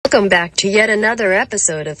Welcome back to yet another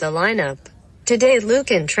episode of The Lineup. Today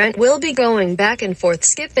Luke and Trent will be going back and forth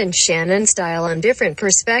Skip and Shannon style on different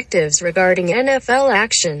perspectives regarding NFL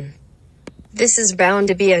action. This is bound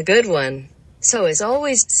to be a good one. So as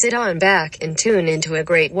always, sit on back and tune into a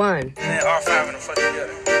great one. R5 in the fucking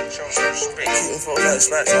building. Show some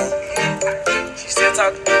respect. She still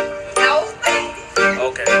talking? No.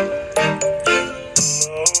 Okay.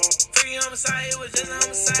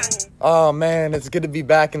 Oh man, it's good to be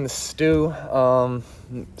back in the stew.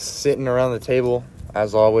 Sitting around the table,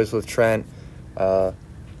 as always, with Trent. What's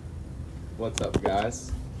up,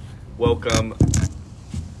 guys? Welcome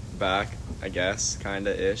back, I guess,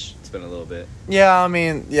 kinda-ish. It's been a little bit. Yeah,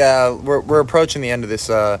 we're approaching the end of this,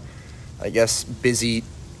 I guess, busy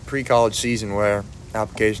pre-college season where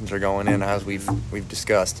applications are going in, as we've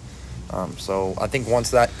discussed. So I think once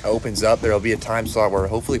that opens up, there'll be a time slot where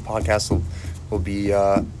hopefully podcasts will be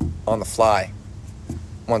on the fly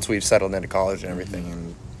once we've settled into college and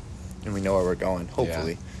everything, and we know where we're going.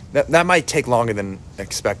 Hopefully, that might take longer than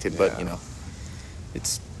expected, but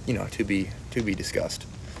it's to be discussed.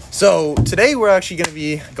 So today we're actually going to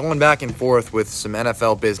be going back and forth with some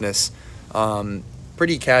NFL business,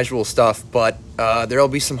 pretty casual stuff, but there'll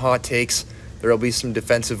be some hot takes, there'll be some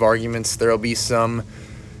defensive arguments, there'll be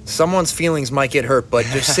someone's feelings might get hurt, but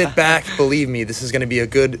just sit back. Believe me, this is going to be a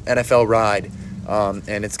good NFL ride,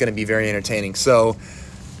 and it's going to be very entertaining. So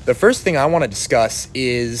the first thing I want to discuss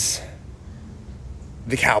is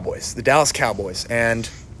the Cowboys, the Dallas Cowboys, and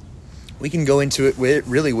we can go into it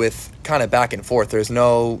with kind of back and forth. There's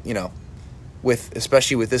no,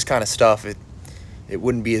 especially with this kind of stuff, it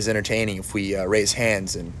wouldn't be as entertaining if we raise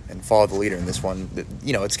hands and follow the leader in this one.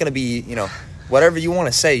 It's going to be, whatever you want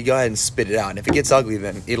to say, you go ahead and spit it out. And if it gets ugly,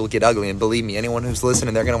 then it'll get ugly. And believe me, anyone who's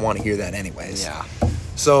listening, they're going to want to hear that anyways. Yeah.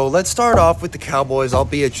 So let's start off with the Cowboys. I'll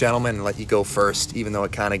be a gentleman and let you go first, even though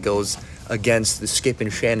it kind of goes against the Skip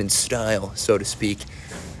and Shannon style, so to speak.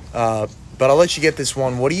 But I'll let you get this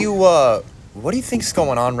one. What do you think's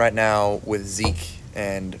going on right now with Zeke,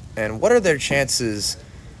 and what are their chances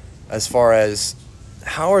as far as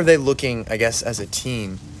how are they looking, I guess, as a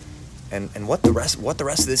team, and what the rest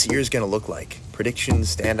of this year is going to look like?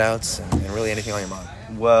 Predictions, standouts, and really anything on your mind?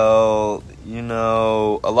 Well,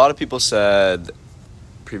 a lot of people said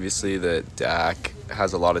previously that Dak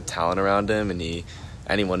has a lot of talent around him and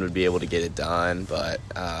anyone would be able to get it done, but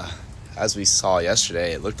as we saw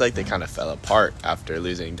yesterday, it looked like they kind of fell apart after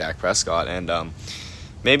losing Dak Prescott, and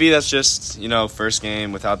maybe that's just, first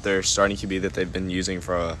game without their starting QB that they've been using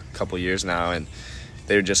for a couple years now, and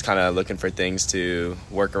they're just kind of looking for things to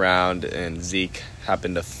work around, and Zeke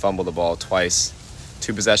happened to fumble the ball twice,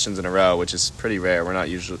 2 possessions in a row, which is pretty rare. We're not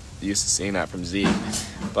usually used to seeing that from Zeke.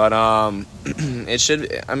 But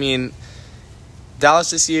Dallas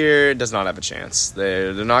this year does not have a chance.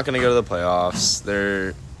 They're not going to go to the playoffs.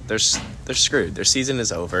 They're screwed. Their season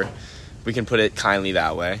is over. We can put it kindly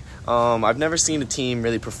that way. I've never seen a team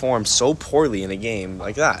really perform so poorly in a game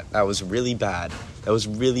like that. That was really bad. That was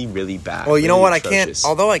really, really bad. Well, you know what? Atrocious.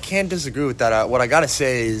 Although I can't disagree with that, what I got to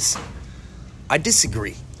say is I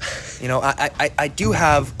disagree. I do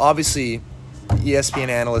have, obviously, ESPN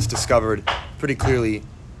analysts discovered pretty clearly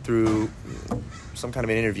through some kind of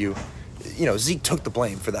an interview, Zeke took the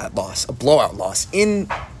blame for that loss, a blowout loss in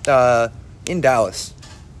Dallas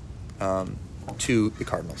to the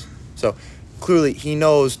Cardinals. So clearly he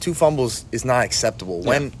knows 2 fumbles is not acceptable.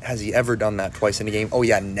 When has he ever done that twice in a game? Oh,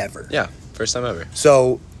 yeah, never. Yeah, first time ever.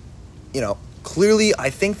 So, clearly I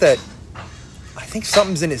think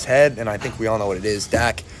something's in his head, and I think we all know what it is.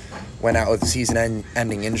 Dak went out with a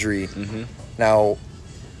season-ending injury. Mm-hmm. Now,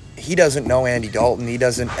 he doesn't know Andy Dalton.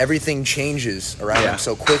 Everything changes around him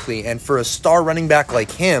so quickly. And for a star running back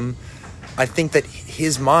like him, I think that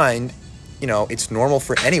his mind, it's normal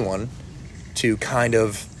for anyone to kind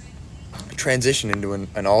of transition into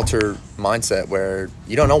an alter mindset where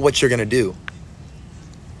you don't know what you're going to do.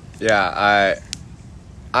 Yeah,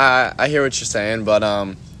 I hear what you're saying, but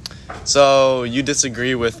so you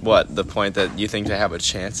disagree with the point that you think they have a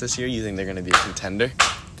chance this year? You think they're going to be a contender?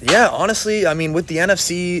 Yeah, honestly, with the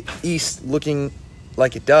NFC East looking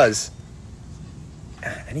like it does,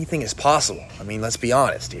 anything is possible. Let's be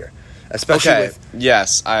honest here. Especially with...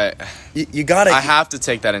 Yes, you gotta... I have to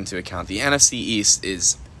take that into account. The NFC East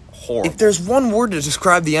is horrible. If there's one word to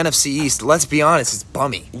describe the NFC East, let's be honest, it's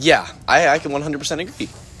bummy. Yeah, I can 100% agree.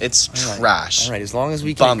 It's trash. All right, as long as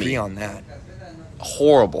we can agree on that.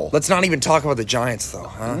 Horrible. Let's not even talk about the Giants, though,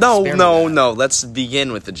 huh? No. Let's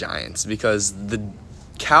begin with the Giants, because the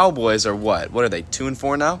Cowboys are what? What are they,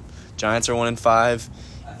 2-4 now? Giants are 1-5.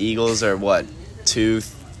 Eagles are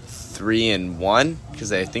 2-3-1?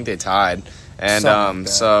 Because I think they tied. And Something like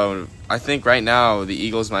that. so I think right now the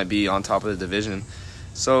Eagles might be on top of the division.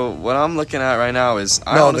 So what I'm looking at right now is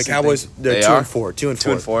I No, the honestly Cowboys, think they're they 2-4.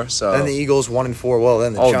 2-4. 2-4. So Then the Eagles 1-4. Well,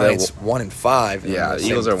 then the Oh, Giants 1-5. and yeah, the the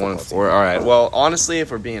Eagles same are football 1-4. All right. Well, honestly,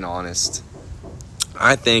 if we're being honest,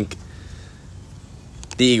 I think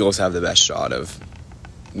the Eagles have the best shot of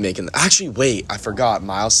making. Actually, wait, I forgot.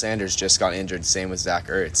 Miles Sanders just got injured. Same with Zach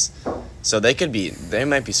Ertz, so they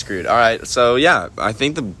might be screwed. All right. So yeah, I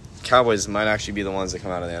think the Cowboys might actually be the ones that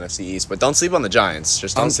come out of the NFC East, but don't sleep on the Giants.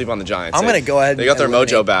 Just don't sleep on the Giants. I'm going to go ahead. They got their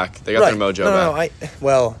eliminate- mojo back. They got Right. their mojo No, back.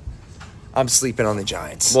 well, I'm sleeping on the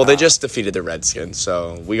Giants. Well, they just defeated the Redskins,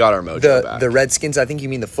 so we got our mojo back. the Redskins. I think you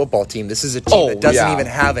mean the football team. This is a team that doesn't even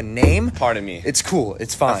have a name. Pardon me. It's cool.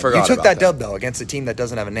 It's fine. forgot You took about that that. dub though against a team that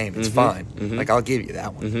doesn't have a name. It's fine. Like I'll give you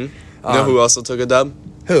that one. You know who also took a dub?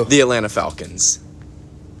 Who? The Atlanta Falcons.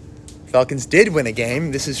 Falcons did win a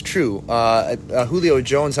game. This is true. Julio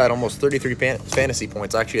Jones had almost 33 fantasy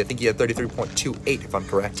points. Actually, I think he had 33.28 if I'm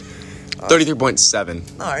correct.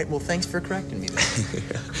 33.7. All right. Well, thanks for correcting me then.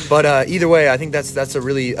 But either way, I think that's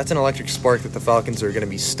an electric spark that the Falcons are going to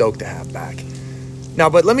be stoked to have back. Now,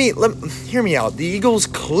 but hear me out. The Eagles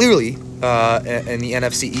clearly in the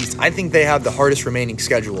NFC East, I think they have the hardest remaining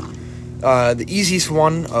schedule. The easiest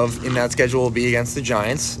one in that schedule will be against the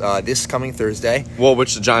Giants this coming Thursday. Well,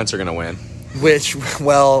 which the Giants are going to win. Which,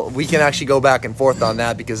 well, we can actually go back and forth on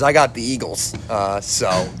that because I got the Eagles.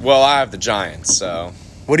 So, Well, I have the Giants, so.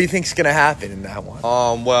 what do you think's going to happen in that one?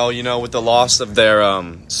 Well, with the loss of their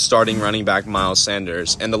starting running back Miles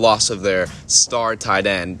Sanders and the loss of their star tight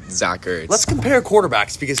end Zach Ertz. Let's compare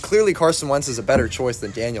quarterbacks because clearly Carson Wentz is a better choice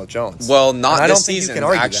than Daniel Jones. Well, not And I this don't think you season, can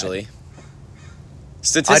argue actually. that.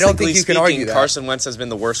 Statistically I don't think you can argue speaking, that. Carson Wentz has been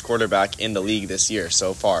the worst quarterback in the league this year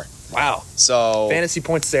so far. Wow. So, Fantasy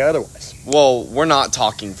points say otherwise. well, we're not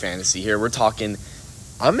talking fantasy here. We're talking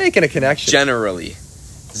I'm making a connection. generally.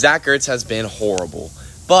 Zach Ertz has been horrible.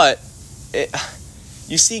 But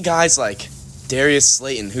you see guys like Darius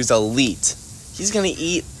Slayton, who's elite. He's going to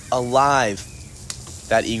eat alive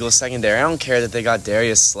that Eagles secondary. I don't care that they got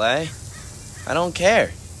Darius Slay. I don't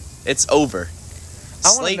care. It's over.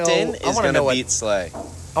 I wanna know- Slayton I is wanna going know to what- beat Slay.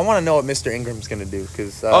 I want to know what Mr. Ingram's going to do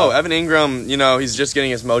because Evan Ingram, he's just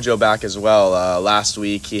getting his mojo back as well. Last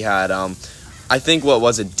week he had, I think what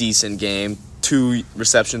was a decent game, 2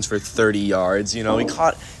 receptions for 30 yards. He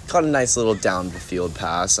caught a nice little down the field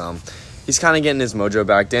pass. He's kind of getting his mojo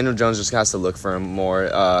back. Daniel Jones just has to look for him more.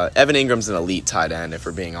 Evan Ingram's an elite tight end, if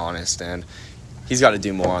we're being honest, and he's got to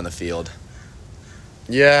do more on the field.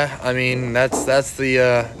 Yeah, I mean that's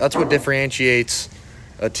what differentiates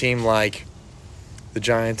a team like the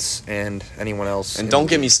Giants and anyone else. And don't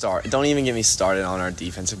even get me started on our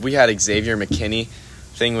defense. If we had Xavier McKinney,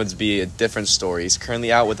 thing would be a different story. He's currently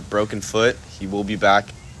out with a broken foot. He will be back,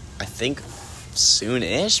 I think,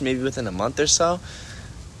 soon-ish, maybe within a month or so.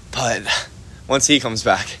 But once he comes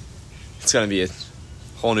back, it's going to be a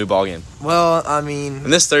whole new ballgame. Well, I mean,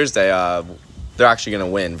 And this Thursday, they're actually going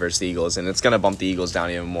to win versus the Eagles, and it's going to bump the Eagles down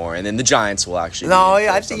even more. And then the Giants will actually no, be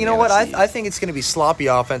yeah, I first think on you the know what NFC. I think it's going to be sloppy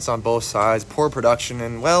offense on both sides, poor production,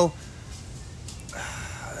 and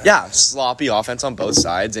Yeah, sloppy offense on both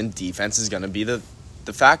sides, and defense is going to be the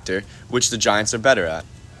factor, which the Giants are better at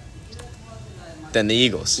than the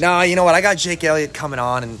Eagles. no, you know what? I got Jake Elliott coming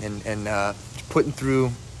on and putting through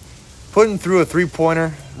a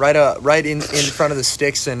 3-pointer right in front of the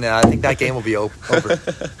sticks, and I think that game will be over. All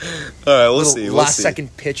right, we'll see. We'll last see.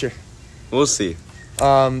 second pitcher. We'll see.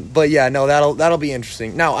 But yeah, no, that'll be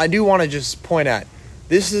interesting. Now, I do want to just point out,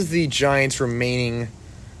 this is the Giants' remaining.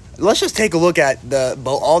 Let's just take a look at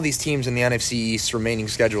all these teams in the NFC East remaining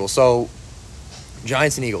schedule. So,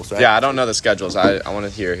 Giants and Eagles, right? Yeah, I don't know the schedules. I want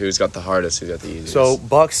to hear who's got the hardest, who's got the easiest. So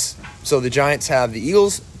Bucks. So the Giants have the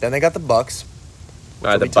Eagles. Then they got the Bucks. all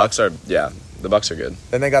right, the Bucks are good.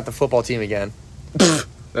 Then they got the football team again.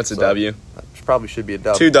 That's a So- W. Which probably should be a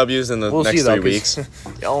dub. 2 W's in the We'll next see, though, 3 weeks. 'cause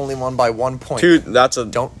you only won by 1 point. 2. That's a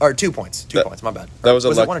 2 points. 2 That- points. My bad. that was a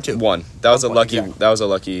it lucky 1 or 2? one. That was a 1 lucky. point, exactly. That was a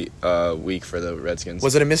lucky week for the Redskins.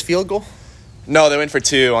 Was it a missed field goal? No, they went for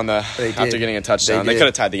 2 on the They after did. getting a touchdown. They They did. could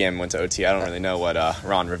have tied the game and went to OT. I don't really know what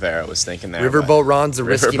Ron Rivera was thinking there. Riverboat Ron's a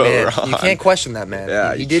risky Riverboat man. Ron. You can't question that man.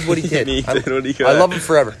 Yeah, he did what he did. He did what he could. I love him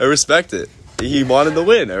forever. I respect it. He wanted the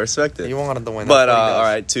win. I respect it. He wanted to win. But That's what he does. all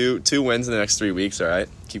right, two wins in the next 3 weeks. All right,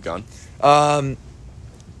 keep going.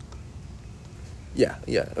 Yeah.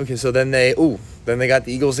 Okay, so then they got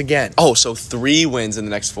the Eagles again. Oh, so 3 wins in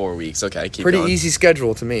the next 4 weeks. Okay, keep Pretty going. easy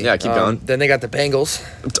schedule to me. Yeah, keep going. Then they got the Bengals,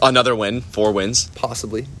 Another win. 4 wins.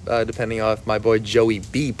 possibly, depending on if my boy Joey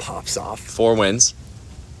B pops off. 4 wins.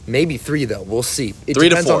 Maybe 3 though. We'll see. It 3 to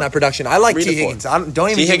depends 4. on that production. I like 3 to T 4. Higgins. Don't even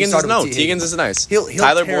T get me Higgins started is with no. T Higgins is nice. He'll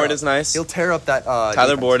Tyler tear Boyd up. is nice. He'll tear up that. Tyler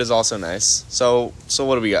defense. Boyd is also nice. So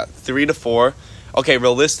what do we got? 3 to 4. Okay,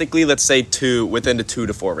 realistically, let's say 2 within the 2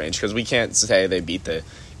 to 4 range because we can't say they beat the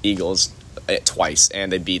Eagles twice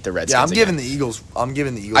and they beat the Redskins. Yeah, I'm giving again. the Eagles.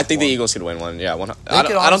 I think the one. Eagles could win one. Yeah,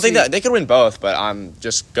 I don't think that they could win both, but I'm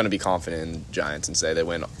just gonna be confident in Giants and say they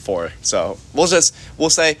win 4. So we'll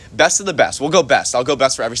say best of the best. We'll go best. I'll go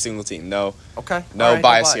best for every single team. No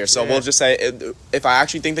bias here. So we'll just say if I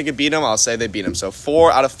actually think they could beat them, I'll say they beat them. So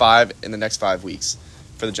 4 out of 5 in the next 5 weeks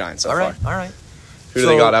for the Giants so far. All right. Who do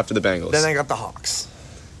they got after the Bengals? Then they got the Hawks.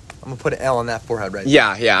 I'm gonna put an L on that forehead right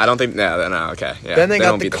Yeah. I don't think no. Okay. Yeah. Then they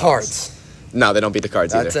got don't the beat Cards. No, they don't beat the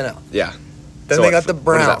Cards either. That's an L. Yeah. Then So they what, got the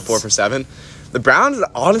Browns. What is that, 4 for 7? The Browns,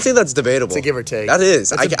 honestly, that's debatable. It's a give or take. That is.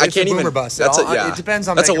 That's I can't boomer even. bust. That's It depends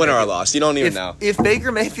on. That's Baker a winner or Mayfield. loss. You don't even know. If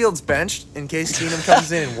Baker Mayfield's benched in case Keenum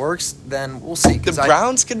comes in and works, then we'll see. The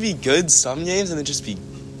Browns could be good some games and then just be.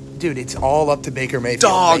 Dude, it's all up to Baker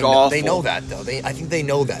Mayfield. Awful. They know that though. I think they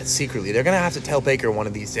know that secretly. They're gonna have to tell Baker one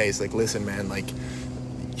of these days, like, listen, man, like.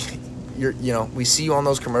 We see you on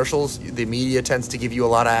those commercials. The media tends to give you a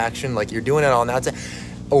lot of action. Like, you're doing it on that side.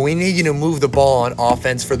 Oh, we need you to move the ball on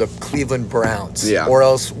offense for the Cleveland Browns. Yeah. Or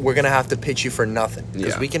else we're going to have to pitch you for nothing.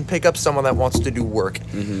 Because Yeah. we can pick up someone that wants to do work.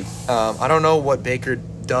 I don't know what Baker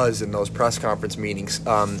does in those press conference meetings.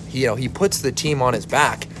 He puts the team on his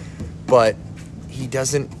back, but he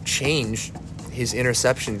doesn't change his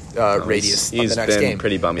interception radius of the next been game.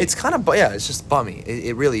 pretty bummy. It's kind of it's just bummy.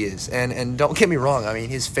 It really is. And don't get me wrong. I mean,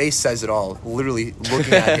 his face says it all. Literally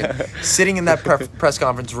looking at him, sitting in that press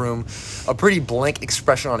conference room, a pretty blank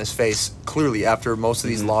expression on his face. Clearly, after most of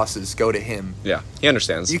these losses go to him. Yeah, he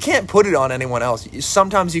understands. You can't put it on anyone else.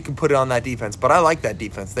 Sometimes you can put it on that defense, but I like that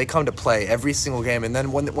defense. They come to play every single game. And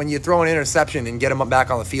then when you throw an interception and get them back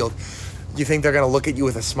on the field, you think they're going to look at you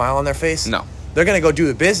with a smile on their face? No. They're going to go do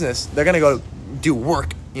the business. They're going to go do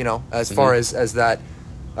work, as far as that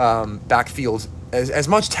backfield. As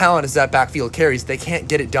much talent as that backfield carries, they can't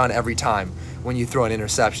get it done every time when you throw an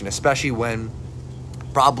interception, especially when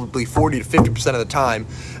probably 40 to 50% of the time,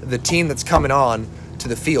 the team that's coming on to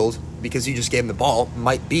the field because you just gave them the ball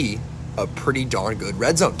might be a pretty darn good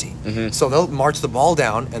red zone team. So they'll march the ball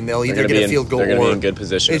down and they'll either get a field goal they're gonna or be in good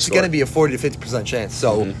position. it's going to be a 40 to 50% chance.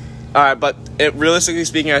 So. All right, but realistically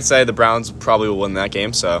speaking, I'd say the Browns probably will win that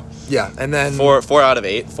game. So yeah, and then 4 out of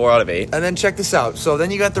 8. 4 out of 8. And then check this out. So then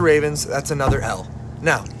you got the Ravens. That's another L.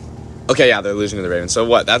 Now, okay, yeah, they're losing to the Ravens. So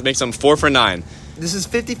what? That makes them 4 for 9. this is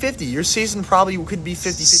 50-50. Your season probably could be 50-50.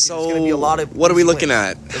 So There's going to be a lot of. what are we easy looking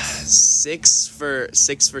wins. at? 6 for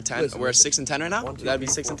 10. Listen, We're at 6 and 10 right now. 1, 2, That'd be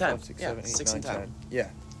 3, 6 and 4, 10. 5, 6, Yeah, 7, 8, 6 and 9, 10. Yeah,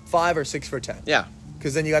 5 or 6 for 10. Yeah,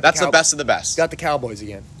 because then you got that's the best of the best. Got the Cowboys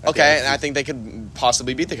again. Okay, and I think they could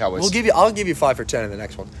possibly beat the Cowboys. I'll give you 5 for 10 in the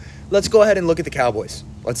next one. Let's go ahead and look at the Cowboys.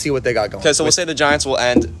 Let's see what they got going. Okay, so we'll say the Giants will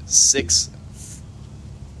end 6.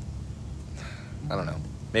 I don't know.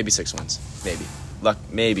 Maybe 6 wins.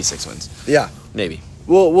 Maybe 6 wins. Yeah, Maybe.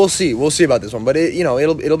 we'll see. We'll see about this one, but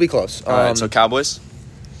it'll be close. All right, so Cowboys.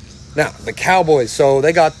 Now the Cowboys. So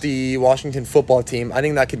they got the Washington football team. I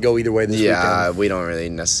think that could go either way this weekend. We don't really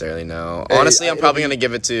necessarily know. Hey, Honestly, I'm probably it'll going to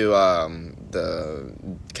give it to the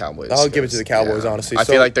Cowboys. I'll give it to the Cowboys, honestly. I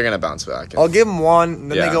So- feel like they're going to bounce back. I'll give them one,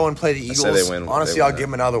 then Yeah. they go and play the I Eagles. say they win- Honestly, they win I'll give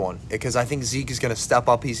them another one because I think Zeke is going to step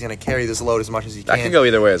up. He's going to carry this load as much as he that can. could go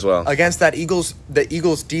either way as well. Against the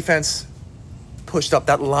Eagles defense pushed up.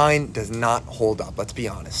 That line does not hold up, let's be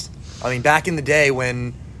honest. I mean, back in the day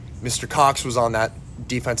when Mr. Cox was on that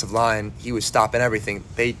defensive line, he was stopping everything.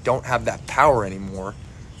 They don't have that power anymore.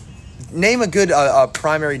 Name a good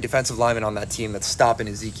primary defensive lineman on that team that's stopping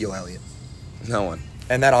Ezekiel Elliott. No one.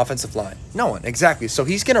 And that offensive line. No one, exactly. So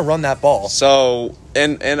he's going to run that ball. So,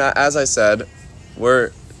 and as I said, we're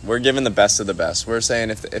giving the best of the best. We're saying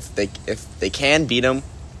if they can beat them,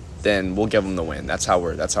 then we'll give them the win. That's how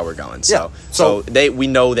we're going. So, Yeah. so we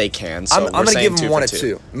know they can. So I'm going to give them him 1 or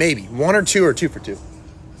 2. Maybe 1 or 2 or 2 for 2.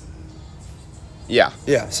 Yeah.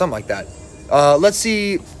 Yeah, something like that. Let's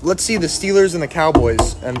see the Steelers and the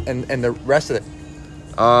Cowboys and the rest of it.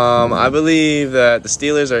 I believe that the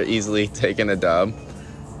Steelers are easily taking a dub,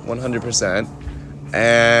 100%,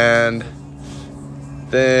 and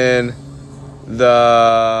then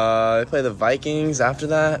they play the Vikings after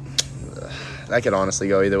that. That could honestly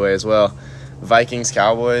go either way as well. Vikings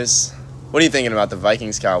Cowboys. What are you thinking about the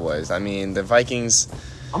Vikings Cowboys? I mean, the Vikings.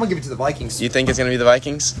 I'm gonna give it to the Vikings. You think it's gonna be the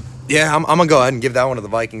Vikings? Yeah, I'm gonna go ahead and give that one to the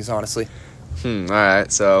Vikings. Honestly. All right.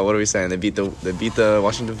 So what are we saying? They beat the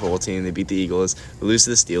Washington football team. They beat the Eagles. They lose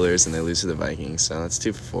to the Steelers and they lose to the Vikings. So that's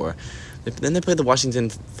 2 for 4. Then they play the Washington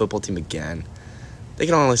football team again. They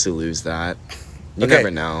can honestly lose that. You Okay. never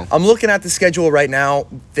know. I'm looking at the schedule right now.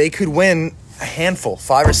 They could win a handful,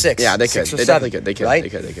 5 or 6. Yeah, they could. 6 or They 7, definitely could. They could. Right? They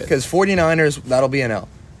could. Because 49ers, that'll be an L.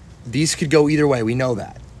 These could go either way. We know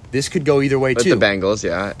that. This could go either way, But too. the Bengals,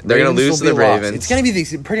 yeah. They're going to Ravens lose to will the be a loss. Ravens. It's going to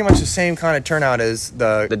be pretty much the same kind of turnout as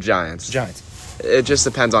the Giants. Giants. It just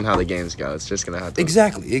depends on how the games go. It's just going to have to...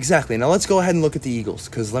 Exactly. Now let's go ahead and look at the Eagles,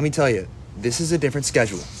 because let me tell you, this is a different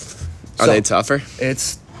schedule. Are they tougher?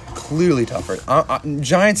 It's clearly tougher.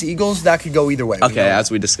 Giants, Eagles, that could go either way. Okay,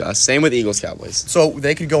 as we discussed. Same with Eagles, Cowboys. So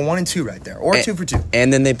they could go 1-2 right there, or 2 for 2.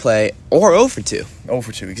 And then they play... Or 0 for 2. 0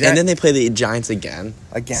 for 2, exactly. And then they play the Giants again.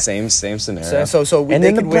 Same scenario. So and they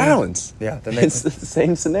then the could win. Browns. Yeah, then It's the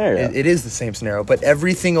same scenario. It is the same scenario, but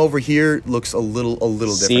everything over here looks a little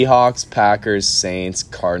different. Seahawks, Packers, Saints,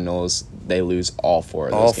 Cardinals, they lose all 4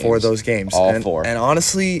 of those games. All 4 of those games. All 4. And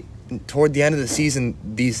honestly, toward the end of the season,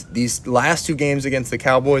 these last 2 games against the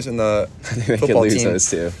Cowboys and the they could football lose team, those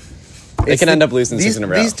too. They can end up losing 6 in a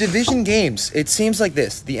row. These division games, it seems like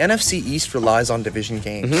this. The NFC East relies on division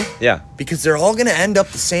games. Yeah. Because they're all going to end up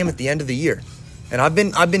the same at the end of the year. And I've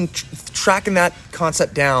been tracking that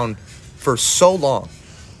concept down for so long.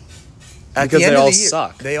 At Because the end they of all the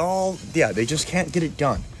year, suck. They just can't get it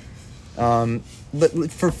done.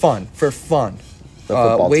 But for fun.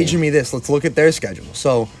 football Wager team. me this. Let's look at their schedule.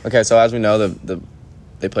 So Okay, so as we know,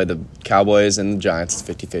 they played the Cowboys and the Giants.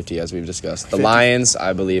 It's 50-50, as we've discussed. The 50. Lions,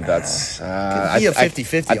 I believe that's... Could be a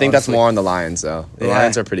 50-50, I think that's honestly. more on the Lions, though. The Yeah.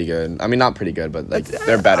 Lions are pretty good. I mean, not pretty good, but like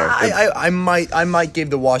they're better. I might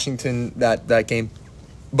give the Washington that game,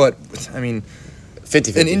 but I mean,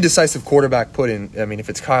 50-50. an indecisive quarterback put in. I mean, if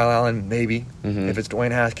it's Kyle Allen, maybe. Mm-hmm. If it's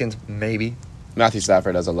Dwayne Haskins, maybe. Matthew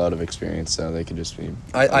Stafford has a load of experience, so they could just be...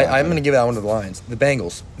 I'm going to give that one to the Lions. The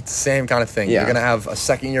Bengals, it's the same kind of thing. Yeah. You're going to have a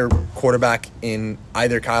second-year quarterback in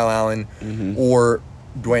either Kyle Allen Mm-hmm. or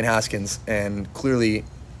Dwayne Haskins, and clearly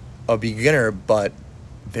a beginner, but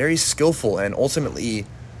very skillful. And ultimately,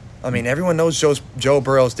 I mean, everyone knows Joe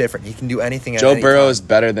Burrow is different. He can do anything at Joe any Burrow time. is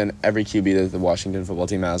better than every QB that the Washington football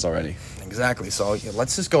team has already. Exactly. So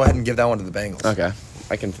let's just go ahead and give that one to the Bengals. Okay.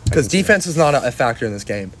 I can... Because defense is not a factor in this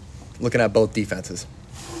game. Looking at both defenses.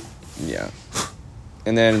 Yeah.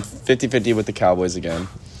 And then 50-50 with the Cowboys again.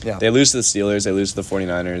 Yeah. They lose to the Steelers. They lose to the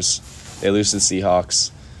 49ers. They lose to the Seahawks.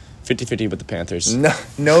 50-50 with the Panthers. No,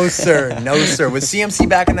 sir. No, sir. With CMC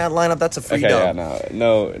back in that lineup, that's a free dub.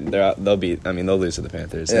 No, they'll lose to the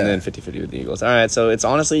Panthers. Yeah. And then 50-50 with the Eagles. All right, so it's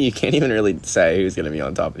honestly, you can't even really say who's going to be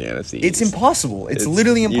on top of the NFC It's East. impossible. It's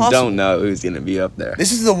literally impossible. You don't know who's going to be up there.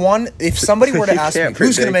 This is the one, if somebody were to You ask me, can't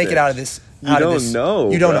who's going to predict make it it. out of this? You out of don't this,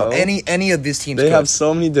 know, You don't bro. know. Any of these teams They could. have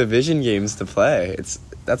so many division games to play.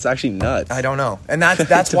 That's actually nuts. I don't know. And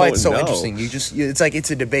that's why it's so don't know. interesting. It's like it's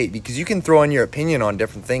a debate because you can throw in your opinion on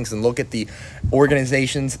different things and look at the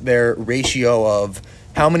organizations, their ratio of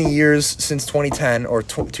how many years since 2010 or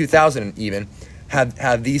 2000 even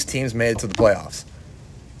have these teams made it to the playoffs.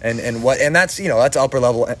 And that's that's upper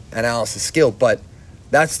level analysis skill, but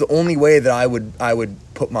that's the only way that I would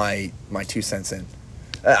put my 2 cents in.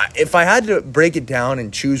 If I had to break it down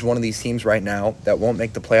and choose one of these teams right now that won't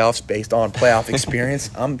make the playoffs based on playoff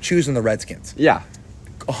experience, I'm choosing the Redskins. Yeah.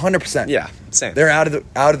 100%. Yeah, same. They're out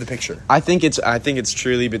of the picture. I think it's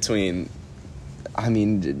truly between. I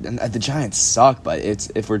mean, the Giants suck, but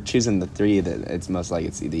if we're choosing the 3, that it's most like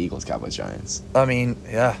it's the Eagles, Cowboys, Giants. I mean,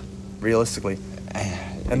 yeah, realistically,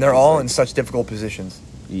 and they're all in such difficult positions.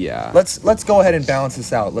 Yeah. Let's go ahead and balance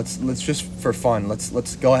this out. Let's just for fun.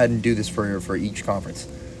 Let's go ahead and do this for each conference.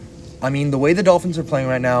 I mean, the way the Dolphins are playing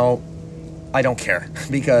right now, I don't care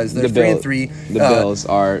because they're 3-3. The Bills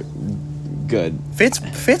are good.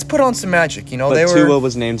 Fitz put on some magic. But they were. Tua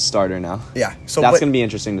was named starter now. Yeah, so that's going to be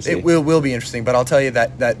interesting to see. It will be interesting, but I'll tell you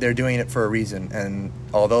that they're doing it for a reason. And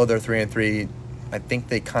although they're 3-3, I think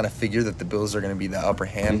they kind of figure that the Bills are going to be the upper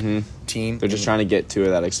hand team. They're just trying to get Tua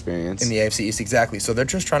that experience in the AFC East, exactly. So they're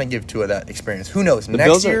just trying to give Tua that experience. Who knows?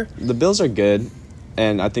 The Bills are good,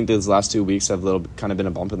 and I think those last 2 weeks have kind of been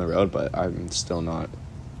a bump in the road. But I'm still not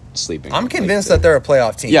sleeping. I'm convinced that they're a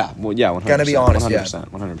playoff team. Yeah, well, yeah, 100%. Gotta be honest,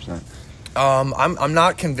 100%. I'm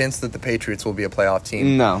not convinced that the Patriots will be a playoff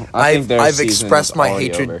team. No, I think their I've season expressed is my already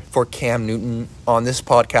hatred over. for Cam Newton on this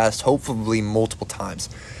podcast, hopefully multiple times,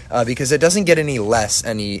 because it doesn't get any less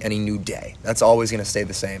any new day. That's always going to stay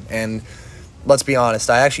the same. And let's be honest,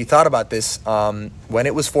 I actually thought about this when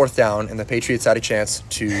it was 4th down and the Patriots had a chance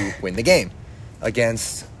to win the game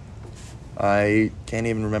against. I can't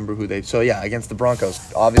even remember who they. So yeah, against the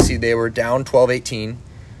Broncos. Obviously, they were down 12-18.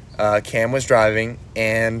 Cam was driving,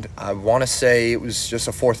 and I want to say it was just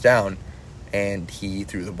a 4th down, and he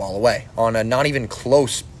threw the ball away on a not even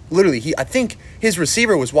close. Literally, I think his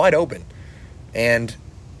receiver was wide open, and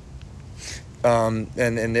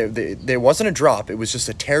there wasn't a drop. It was just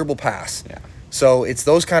a terrible pass. Yeah. So it's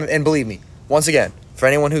those kind of, and believe me, once again, for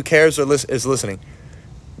anyone who cares or is listening,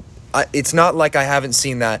 it's not like I haven't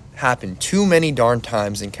seen that happen too many darn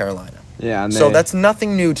times in Carolina. Yeah, and so that's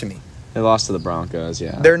nothing new to me. They lost to the Broncos,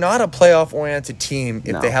 yeah. They're not a playoff-oriented team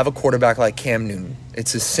if No. they have a quarterback like Cam Newton.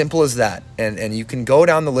 It's as simple as that. And you can go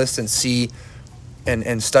down the list and see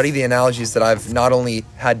and study the analogies that I've not only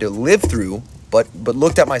had to live through, but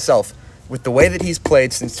looked at myself with the way that he's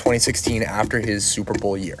played since 2016 after his Super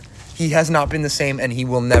Bowl year. He has not been the same, and he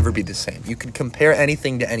will never be the same. You can compare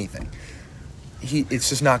anything to anything. It's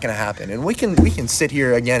just not going to happen. And we can sit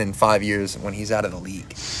here again in 5 years when he's out of the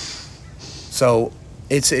league. So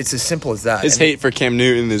it's as simple as that. His hate for Cam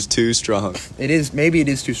Newton is too strong. Maybe it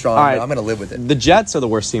is too strong, All right. but I'm going to live with it. The Jets are the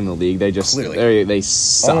worst team in the league. They just Clearly. they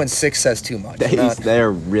suck. 0-6 says too much.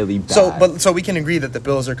 They're really bad. So we can agree that the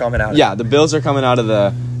Bills are coming out. Yeah, the Bills are coming out of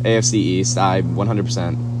the AFC East. I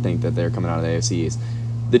 100% think that they're coming out of the AFC East.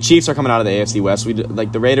 The Chiefs are coming out of the AFC West.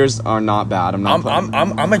 The Raiders are not bad. I'm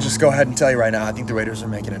gonna just go ahead and tell you right now. I think the Raiders are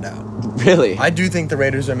making it out. Really? I do think the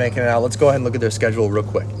Raiders are making it out. Let's go ahead and look at their schedule real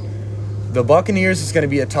quick. The Buccaneers is going to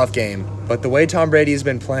be a tough game, but the way Tom Brady has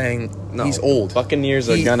been playing, he's old. Buccaneers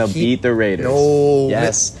are gonna beat the Raiders. No,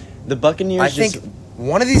 yes, the Buccaneers. I think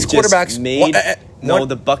one of these quarterbacks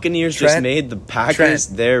the Buccaneers just made the Packers.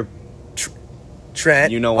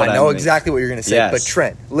 Trent. You know what I know exactly what you're going to say, yes. but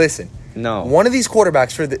Trent, listen. No. One of these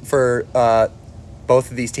quarterbacks for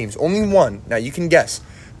both of these teams, only one. Now you can guess.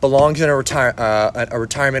 Belongs in a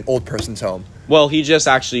retirement old person's home. Well, he just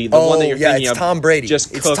actually one that you're thinking it's of. Tom Brady.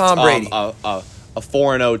 Just It's cooked Tom Brady. a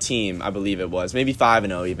 4-0 team, I believe it was, maybe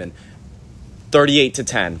 5-0 even,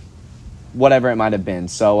 38-10, whatever it might have been.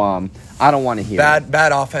 So I don't want to hear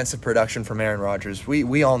bad offensive production from Aaron Rodgers.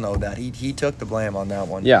 We all know that he took the blame on that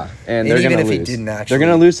one. Yeah, and they're even gonna if lose. he didn't actually, they're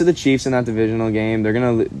gonna lose to the Chiefs in that divisional game.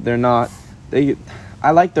 I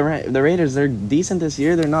like the Raiders. They're decent this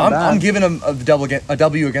year. They're not bad. I'm giving them a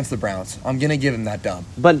W against the Browns. I'm gonna give them that dub.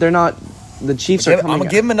 But they're not. The Chiefs are coming. I'm gonna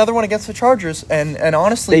give them another one against the Chargers. And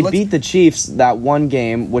honestly, they beat the Chiefs that one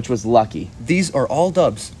game, which was lucky. These are all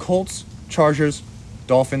dubs: Colts, Chargers,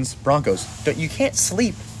 Dolphins, Broncos. You can't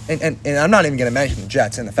sleep. And I'm not even going to mention the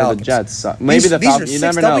Jets and the Falcons. The Jets suck. Maybe the Falcons. You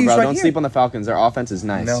never know, bro. Don't sleep on the Falcons. Their offense is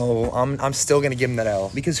nice. No, I'm still going to give them that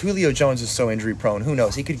L because Julio Jones is so injury prone. Who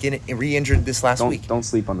knows? He could get re-injured this last week. Don't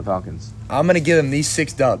sleep on the Falcons. I'm going to give them these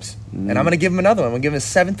 6 dubs, and I'm going to give them another one. I'm going to give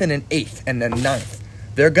them a 7th and an 8th and then 9th.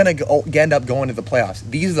 They're going to end up going to the playoffs.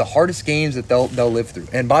 These are the hardest games that they'll live through.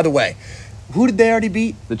 And by the way, who did they already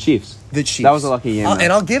beat? The Chiefs. The Chiefs. That was a lucky game.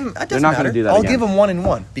 And I'll give them. They're not going to do that. I'll give them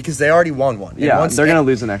 1-1 because they already won one. Yeah, they're going to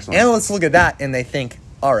lose the next one. And let's look at that, and they think,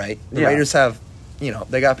 all right, the Raiders have,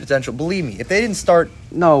 they got potential. Believe me, if they didn't start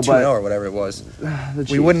 2-0 or whatever it was,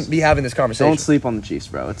 we wouldn't be having this conversation. Don't sleep on the Chiefs,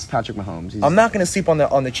 bro. It's Patrick Mahomes. I'm not going to sleep on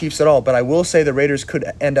the Chiefs at all, but I will say the Raiders could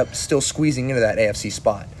end up still squeezing into that AFC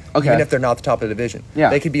spot. Okay. Even if they're not the top of the division. Yeah.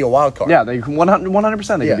 They could be a wild card. Yeah, they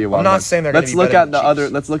 100% they could be a wild card. I'm not saying they're going to be better than the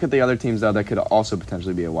Chiefs. Let's look at the other teams though that could also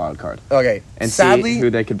potentially be a wild card. Okay. And sadly, see who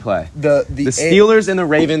they could play. The Steelers and the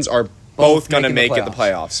Ravens are both going to make it the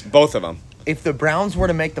playoffs. Both of them. If the Browns were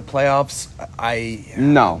to make the playoffs,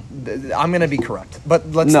 No. I'm going to be correct.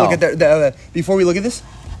 But let's look at before we look at this,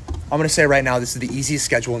 I'm going to say right now this is the easiest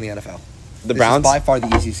schedule in the NFL. The Browns? This is by far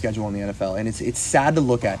the easiest schedule in the NFL, and it's sad to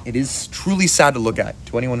look at. It is truly sad to look at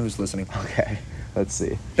to anyone who's listening. Okay, let's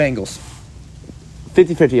see. Bengals.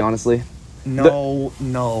 50-50, honestly. No,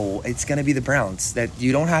 it's going to be the Browns. That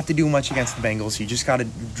you don't have to do much against the Bengals. You just got to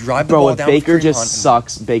drive the ball down. Bro, if Baker just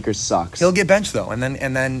sucks, Baker sucks. He'll get benched though, and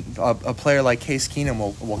then a player like Case Keenum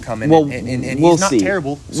will come in. Well, and we'll he's not see.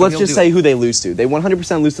 terrible. So let's just say who they lose to. They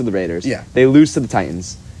 100% lose to the Raiders. Yeah. They lose to the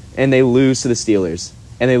Titans, and they lose to the Steelers,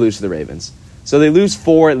 and they lose to the Ravens. So they lose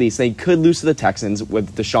 4 at least. They could lose to the Texans.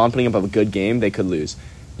 With Deshaun putting up a good game, they could lose.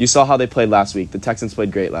 You saw how they played last week. The Texans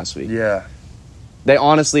played great last week. Yeah. They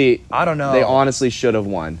honestly... I don't know. They honestly should have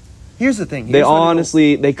won. Here's the thing.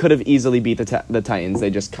 They could have easily beat the Titans.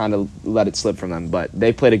 They just kind of let it slip from them. But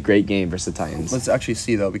they played a great game versus the Titans. Let's actually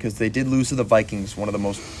see, though, because they did lose to the Vikings, one of the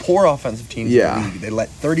most poor offensive teams in the league. They let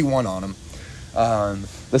 31 on them.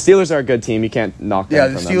 The Steelers are a good team. You can't knock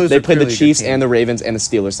them from them. They played the Chiefs and the Ravens and the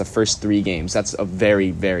Steelers the first 3 games. That's a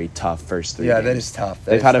very, very tough first 3 games. Yeah, that is tough.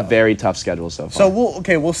 They've had a very tough schedule so far. So,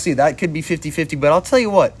 we'll see. That could be 50-50. But I'll tell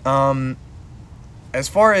you what. As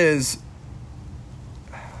far as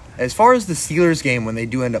the Steelers game, when they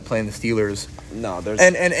do end up playing the Steelers... No, there's...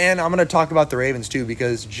 And I'm going to talk about the Ravens, too,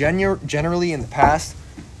 because generally in the past,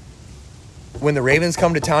 when the Ravens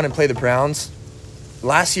come to town and play the Browns...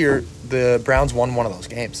 Last year, the Browns won one of those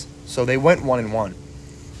games. So they went 1-1.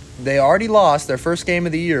 They already lost. Their first game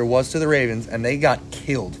of the year was to the Ravens, and they got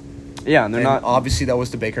killed. Yeah, and they're not. Obviously, that was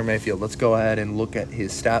to Baker Mayfield. Let's go ahead and look at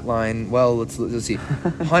his stat line. Well, let's see.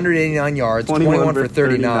 189 yards, 21 for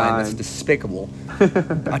 39. That's despicable.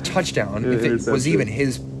 A touchdown, if it was even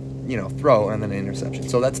his, throw, and then an interception.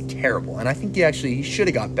 So that's terrible. And I think he should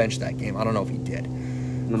have got benched that game. I don't know if he did.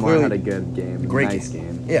 Lamar had a good game. Nice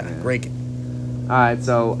game. Yeah, great game. All right,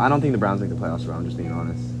 so I don't think the Browns make the playoffs, bro. I'm just being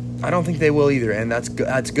honest. I don't think they will either, and that's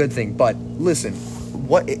a good thing. But listen.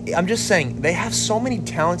 I'm just saying, they have so many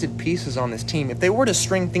talented pieces on this team. If they were to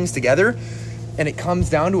string things together and it comes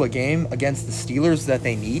down to a game against the Steelers that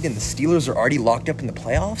they need, and the Steelers are already locked up in the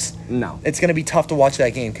playoffs, no, it's going to be tough to watch that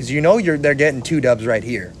game because they're getting 2 dubs right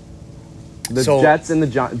here. The Jets and the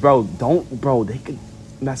Giants, bro, they could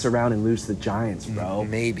mess around and lose to the Giants, bro.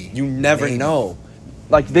 Maybe. You never know.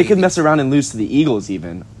 Like, they could mess around and lose to the Eagles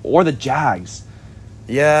even, or the Jags.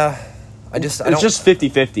 Yeah. It's just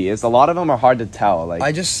 50-50. It's a lot of them are hard to tell. Like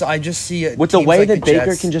I just see it with the way like that Baker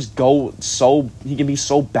Jets can just he can be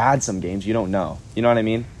so bad some games you don't know. You know what I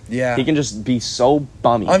mean? Yeah. He can just be so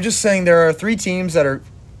bummy. I'm just saying there are 3 teams that are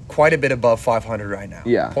quite a bit above 500 right now.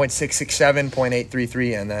 Yeah. 0.667,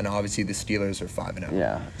 0.833, and then obviously the Steelers are 5-0.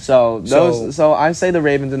 Yeah. So I say the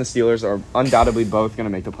Ravens and the Steelers are undoubtedly both going to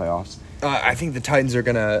make the playoffs. I think the Titans are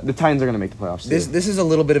gonna. The Titans are going to make the playoffs. This is a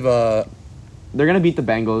little bit of a. They're going to beat the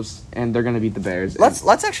Bengals, and they're going to beat the Bears.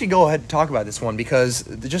 Let's actually go ahead and talk about this one, because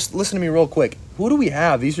just listen to me real quick. Who do we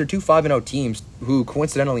have? These are 2 5-0 teams who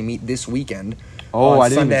coincidentally meet this weekend. Oh, I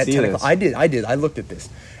didn't even see this. I did. I looked at this.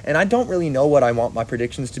 And I don't really know what I want my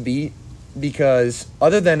predictions to be, because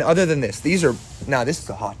other than this, this is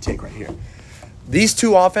a hot take right here. These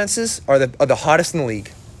 2 offenses are the hottest in the league.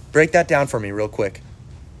 Break that down for me real quick.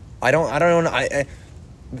 I don't know.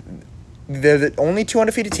 They're the only 2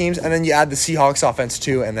 undefeated teams, and then you add the Seahawks offense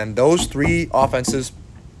too, and then those 3 offenses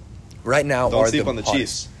right now Don't are sleep on the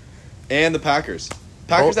hottest. Chiefs and the Packers.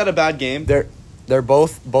 Packers had a bad game. They're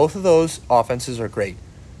both of those offenses are great,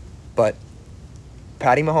 but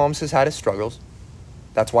Patty Mahomes has had his struggles.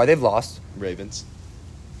 That's why they've lost. Ravens.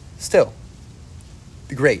 Still,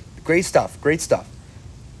 great stuff.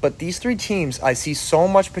 But these 3 teams, I see so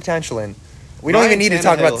much potential in. We don't even need to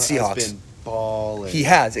talk about the Seahawks. Has been balling. He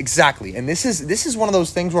has, exactly. And this is one of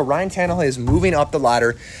those things where Ryan Tannehill is moving up the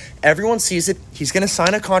ladder. Everyone sees it. He's going to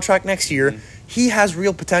sign a contract next year. He has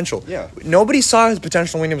real potential. Yeah. Nobody saw his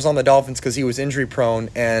potential when he was on the Dolphins because he was injury prone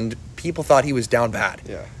and people thought he was down bad.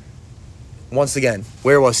 Yeah. Once again,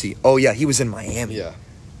 where was he? Oh, yeah, he was in Miami. Yeah.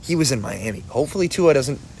 He was in Miami. Hopefully Tua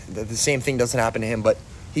the same thing doesn't happen to him, but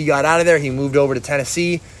he got out of there. He moved over to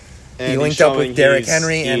Tennessee. And he linked up with Derrick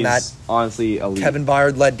Henry and that honestly elite. Kevin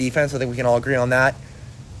Byard-led defense. I think we can all agree on that.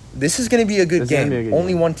 This is going to be a good game.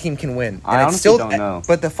 Only one team can win. I honestly don't know.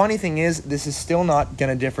 But the funny thing is, this is still not going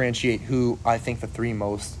to differentiate who I think the 3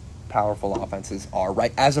 most powerful offenses are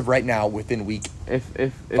as of right now within week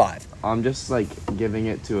 5. I'm just giving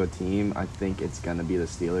it to a team. I think it's going to be the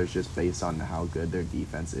Steelers just based on how good their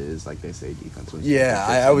defense is. Like they say, defense was. Yeah,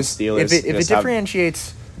 I was. Steelers, if it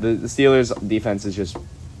differentiates, the Steelers' defense is just.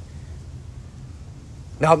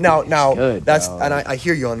 Now, good, that's bro. and I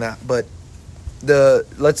hear you on that, but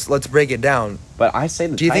let's break it down. But I say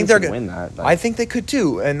do you think Titans they're could win that? I think they could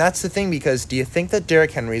too, and that's the thing, because do you think that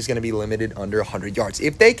Derrick Henry is going to be limited under 100 yards?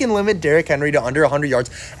 If they can limit Derrick Henry to under 100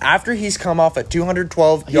 yards after he's come off a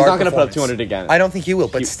 212 he's not going to put up 200 again. I don't think he will,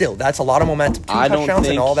 but still, that's a lot of momentum. 2 I don't touchdowns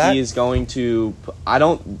think and all that. he's going to.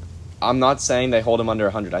 I'm not saying they hold him under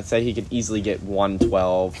 100. I'd say he could easily get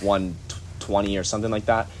 112, 120, or something like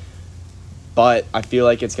that. But I feel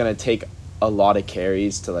like it's going to take a lot of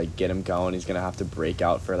carries to get him going. He's going to have to break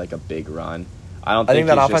out for a big run. I think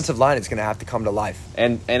that offensive line is going to have to come to life.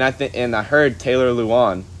 And I heard Taylor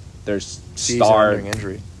Lewan, their star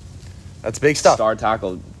injury. That's big stuff. Star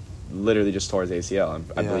tackle literally just tore his ACL.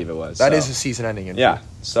 I believe it was. That is a season-ending injury. Yeah.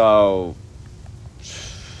 So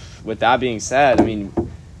with that being said, I mean,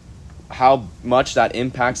 how much that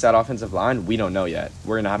impacts that offensive line, we don't know yet.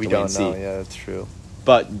 We're going to have to wait and see. Yeah, that's true.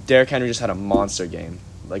 But Derrick Henry just had a monster game,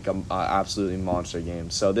 an absolutely monster game.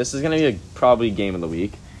 So this is going to be probably game of the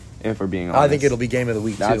week, if we're being honest. I think it'll be game of the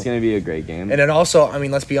week, too. That's going to be a great game. And then also, I mean,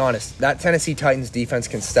 let's be honest, that Tennessee Titans defense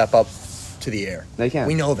can step up to the air. They can.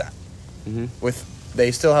 We know that. Mm-hmm. They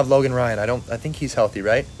still have Logan Ryan. I think he's healthy,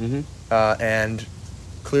 right? Mm-hmm. And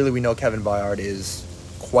clearly we know Kevin Byard is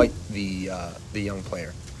quite the young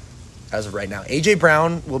player as of right now. A.J.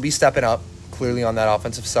 Brown will be stepping up, clearly, on that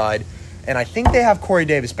offensive side. And I think they have Corey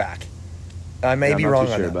Davis back. I may be wrong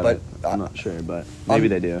on that, but I'm not sure. But maybe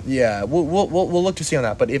they do. Yeah, we'll look to see on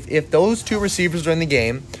that. But if those 2 receivers are in the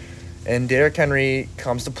game, and Derrick Henry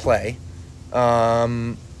comes to play, I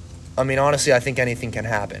mean, honestly, I think anything can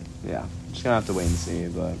happen. Yeah. Just going to have to wait and see,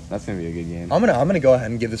 but that's going to be a good game. I'm gonna go ahead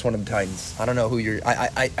and give this one to the Titans. I don't know who you're...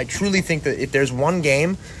 I truly think that if there's one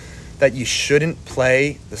game that you shouldn't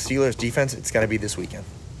play the Steelers' defense, it's going to be this weekend.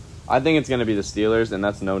 I think it's going to be the Steelers, and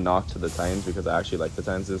that's no knock to the Titans because I actually like the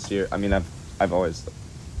Titans this year. I mean, I've always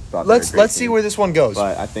thought Let's see where this one goes.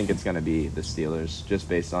 But I think it's going to be the Steelers just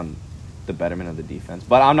based on the betterment of the defense.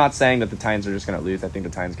 But I'm not saying that the Titans are just going to lose. I think the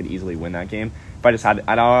Titans could easily win that game. If I just had...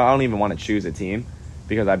 I don't even want to choose a team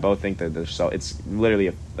because I both think that it's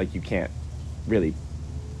literally like you can't really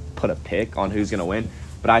put a pick on who's going to win.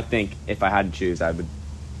 But I think if I had to choose, I would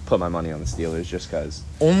put my money on the Steelers just because.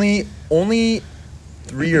 Only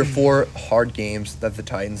 3 or 4 hard games that the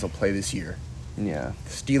Titans will play this year. Yeah.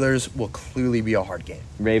 Steelers will clearly be a hard game.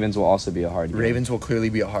 Ravens will also be a hard game. Ravens will clearly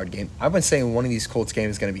be a hard game. I've been saying one of these Colts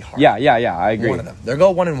games is going to be hard. Yeah, I agree. One of them. They'll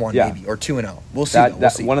go 1-1 Yeah. maybe, or 2-0. We'll see. We'll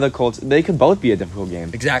see. One of the Colts, they could both be a difficult game.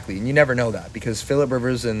 Exactly, and you never know that because Phillip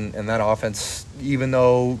Rivers and that offense, even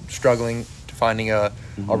though struggling to finding a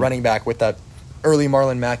running back with that early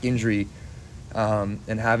Marlon Mack injury, and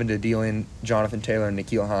having to deal in Jonathan Taylor and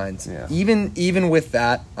N'Keal Hines, Yeah. even with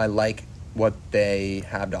that, I like what they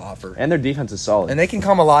have to offer. And their defense is solid. And they can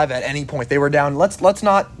come alive at any point. They were down. Let's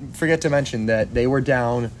not forget to mention that they were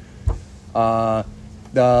down.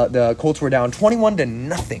 The Colts were down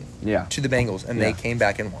 21-0 to the Bengals, and they came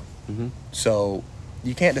back and won. Mm-hmm. So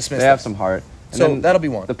you can't dismiss. They that. have some heart. And So then that'll be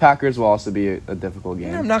one. The Packers will also be a difficult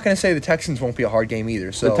game. Yeah, I'm not going to say the Texans won't be a hard game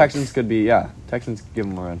either. So The Texans could be, Texans give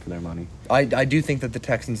them a run for their money. I do think that the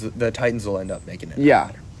Titans will end up making it.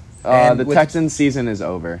 Yeah. And The with- Texans' season is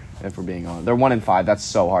over, if we're being honest. They're 1-5. That's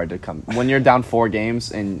so hard to come. When you're down 4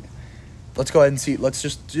 games and Let's go ahead and see. Let's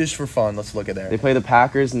just for fun. Let's look at there. they play the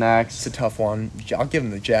Packers It's next. a tough one. I'll give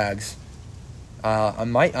them the Jags. I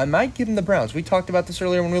might give them the Browns. We talked about this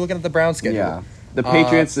earlier when we were looking at the Browns schedule. Yeah. The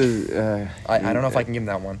Patriots is... I don't know if I can give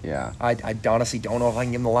them that one. Yeah. I honestly don't know if I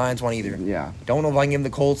can give them the Lions one either. Yeah. Don't know if I can give them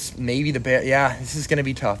the Colts. Maybe the Bears. Yeah, this is going to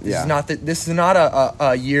be tough. This Yeah. is not this is not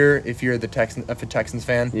a year if you're a Texans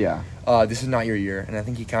fan. Yeah. This is not your year, and I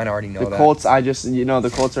think you kind of already know The that. Colts,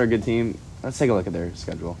 the Colts are a good team. Let's take a look at their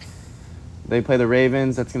schedule. They play the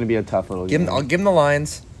Ravens. That's going to be a tough little game. I'll give them the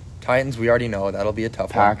Lions. Titans, we already know that'll be a tough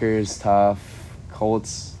one. Packers, tough.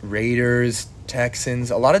 Colts. Raiders,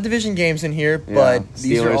 Texans, a lot of division games in here, Yeah. but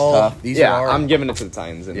these are Steelers, all tough. these are I'm giving it to the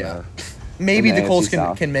Titans. Yeah. Maybe in the the Colts AFC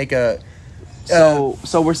South. can make a. So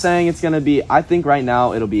we're saying it's going to be, I think right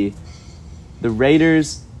now it'll be the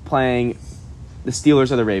Raiders playing the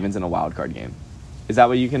Steelers or the Ravens in a wild card game. Is that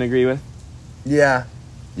what you can agree with? Yeah,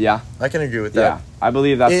 Yeah. I can agree with Yeah. that. I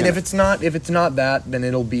believe that's And gonna- if it's not that, then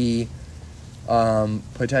it'll be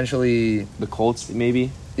potentially the Colts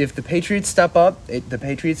maybe. if the Patriots step up, the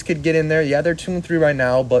Patriots could get in there. Yeah, they're 2-3 right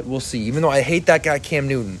now, but we'll see. Even though I hate that guy Cam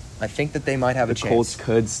Newton, I think that they might have The a chance. Colts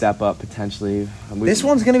could step up potentially. This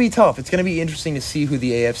one's going to be tough. It's going to be interesting to see who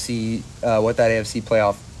the AFC, what that AFC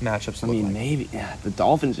playoff matchups I look mean, like. maybe the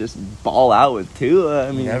Dolphins just ball out with Tua.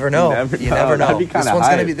 I mean, You never know. You never know. That'd be This kinda one's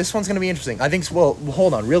hype. this one's gonna be interesting. I think. Well,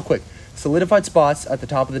 hold on, real quick. Solidified spots at the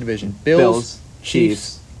top of the division: Bills,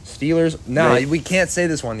 Chiefs, Steelers. No, Right. we can't say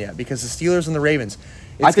this one yet because the Steelers and the Ravens.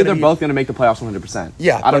 I think they're gonna be- both going to make the playoffs 100%.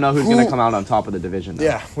 Yeah, I don't but know who's who- going to come out on top of the division. Though.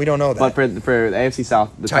 Yeah, we don't know that. But for the AFC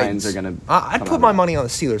South, the Titans are going to. I'd put my money on the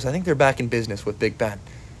Steelers. I think they're back in business with Big Ben,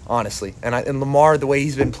 honestly. And Lamar, the way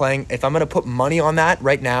he's been playing, if I'm going to put money on that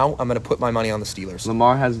right now, I'm going to put my money on the Steelers.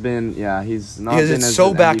 Lamar has been, he's not Because been it's as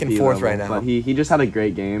so an back and MVP forth level, right now. But he just had a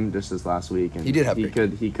great game just this last week, and He did have a he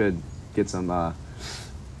great could get some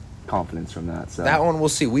confidence from that. So That one we'll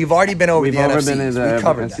see. We've already been over we've the never NFC. been in the We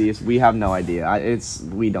covered that. NFC. We have no idea.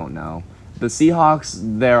 We don't know. The Seahawks,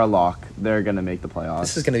 they're a lock. They're gonna make the playoffs.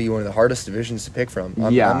 This is going to be one of the hardest divisions to pick from.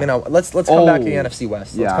 Yeah. Let's come back to the Oh, NFC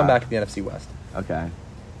West. Let's yeah. come back to the NFC West. Okay.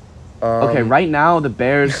 Okay. Right now, the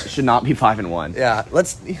Bears should not be 5-1. Yeah,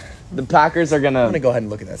 The Packers are I'm gonna. gonna go ahead and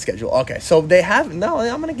look at that schedule. Okay, so they have no.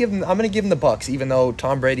 I'm gonna give them the Bucks, even though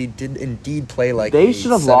Tom Brady did indeed play like They a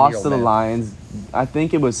should have lost 70-year-old to the man. Lions. I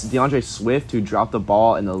think it was DeAndre Swift who dropped the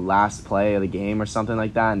ball in the last play of the game or something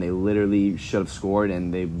like that, and they literally should have scored,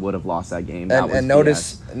 and they would have lost that game. That was And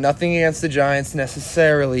notice nothing against the Giants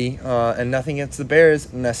necessarily, and nothing against the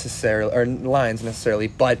Bears necessarily, or Lions necessarily,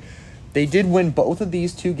 but they did win both of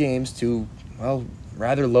these 2 games to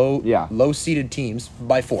rather low seeded teams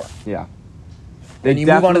by 4. Yeah. And They you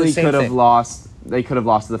move on to the definitely same could have thing. lost. They could have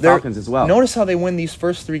lost to the They're- Falcons as well. Notice how they win these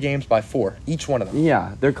first 3 games by 4, each one of them.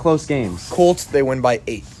 Yeah, they're close games. Colts, they win by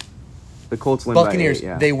 8. The Colts win Buccaneers, by 8,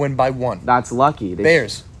 yeah. they win by 1. That's lucky.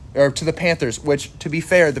 Bears, or to the Panthers, which, to be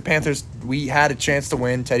fair, the Panthers, we had a chance to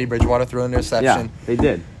win. Teddy Bridgewater threw an interception. Yeah, they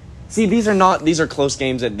did. See, these are close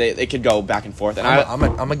games that they could go back and forth. And I'm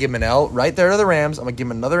going to give him an L right there to the Rams. I'm going to give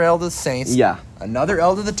him another L to the Saints. Yeah. Another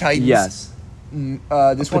L to the Titans. Yes.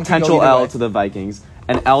 This one potential L to the Vikings.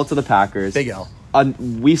 An L to the Packers. Big L.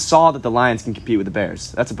 We saw that the Lions can compete with the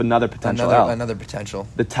Bears. That's another potential L. Another potential.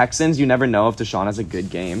 The Texans, you never know if Deshaun has a good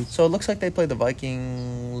game. So it looks like they played the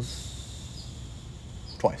Vikings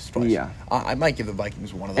twice. Yeah. I might give the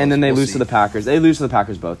Vikings one of those. And then they We'll lose see. to the Packers. They lose to the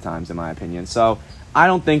Packers both times, in my opinion. So I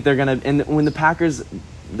don't think they're going to... And when the Packers,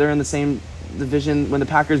 they're in the same division. When the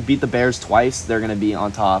Packers beat the Bears twice, they're going to be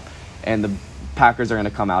on top. And the Packers are going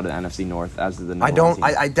to come out of the NFC North as the number one team.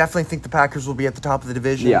 I definitely think the Packers will be at the top of the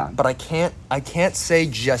division. Yeah. But I can't say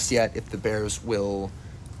just yet if the Bears will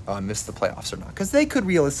miss the playoffs or not, because they could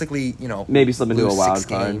realistically, maybe slip into lose a wild 6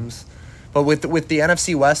 card. games. But with the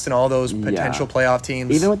NFC West and all those potential playoff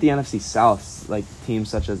teams, even with the NFC South, like teams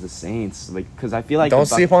such as the Saints, because I feel like don't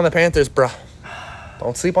sleep on the Panthers, bro.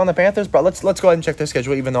 Don't sleep on the Panthers, bro. Let's go ahead and check their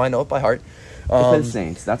schedule, even though I know it by heart. They play the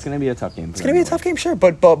Saints. That's going to be a tough game. It's going to be a tough game, sure,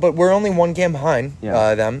 but we're only 1 game behind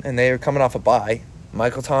them, and they are coming off a bye.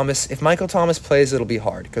 If Michael Thomas plays, it'll be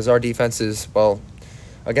hard, because our defense is,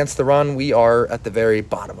 against the run, we are at the very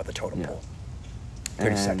bottom of the totem pole.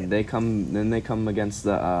 32nd. And they come against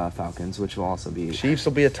the Falcons, which will also be... Chiefs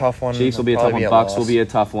will be a tough one. Chiefs will be a tough one. Bucks loss. will be a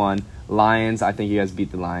tough one. Lions, I think you guys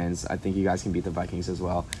beat the Lions. I think you guys can beat the Vikings as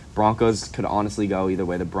well. Broncos could honestly go either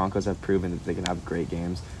way. The Broncos have proven that they can have great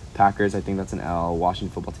games. Packers, I think that's an L.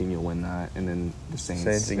 Washington football team, you'll win that. And then the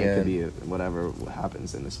Saints it again. could be whatever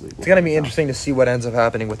happens in this week. It's going to be interesting to see what ends up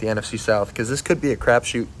happening with the NFC South, because this could be a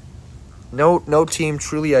crapshoot. No team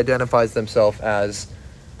truly identifies themselves as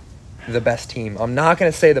the best team. I'm not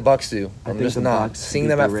going to say the Bucks do. I'm just not. Bucks Seeing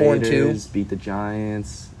beat them the at 4-2, Raiders, beat the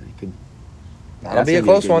Giants. that'll be a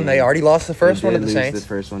close one. They already lost the first one to the lose Saints. The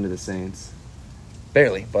first one to the Saints.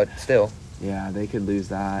 Barely, but still. Yeah, they could lose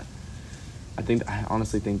that. I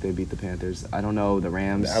honestly think they beat the Panthers. I don't know, the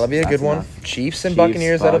Rams. That'll be a good one. Enough. Chiefs and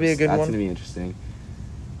Buccaneers, that'll be a good That's one. going to be interesting.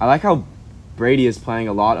 I like how Brady is playing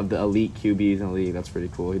a lot of the elite QBs in the league. That's pretty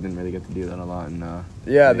cool. He didn't really get to do that a lot.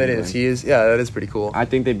 Yeah, that is. He is. Yeah, that is pretty cool. I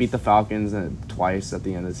think they beat the Falcons twice at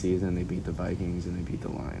the end of the season. They beat the Vikings and they beat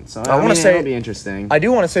the Lions. So I want to say it'll be interesting. I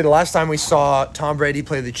do want to say the last time we saw Tom Brady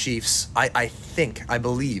play the Chiefs, I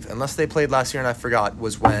believe, unless they played last year and I forgot,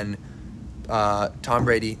 was when Tom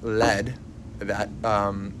Brady led that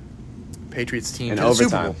Patriots team In to the Super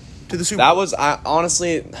overtime. Bowl. To the Super Bowl. That was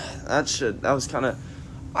honestly that was kind of.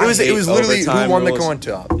 It was literally who won the coin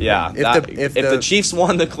toss. Yeah, if the Chiefs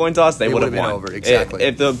won the coin toss, they would have been won. over, exactly.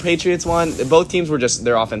 If the Patriots won, both teams were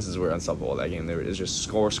their offenses were unstoppable that game. It was just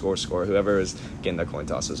score. Whoever was getting the coin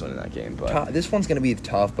toss was winning that game. But This one's going to be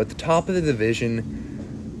tough, but the top of the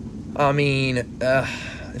division, I mean,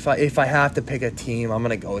 if I have to pick a team, I'm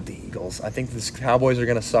going to go with the Eagles. I think the Cowboys are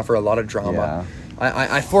going to suffer a lot of drama. Yeah.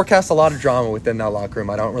 I forecast a lot of drama within that locker room.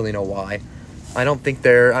 I don't really know why. I don't think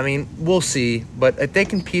we'll see. But if they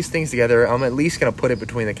can piece things together, I'm at least going to put it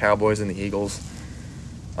between the Cowboys and the Eagles.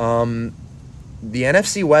 The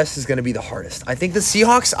NFC West is going to be the hardest. I think the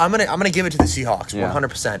Seahawks, I'm gonna give it to the Seahawks,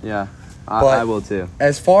 100%. Yeah, I will too.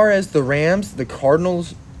 As far as the Rams, the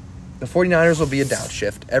Cardinals, the 49ers will be a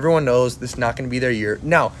downshift. Everyone knows this is not going to be their year.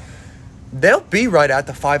 Now, they'll be right at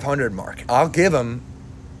the 500 mark. I'll give them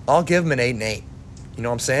an 8-8. You know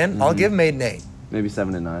what I'm saying? Mm-hmm. I'll give them 8-8. Maybe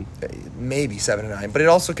 7-9. Maybe 7-9, but it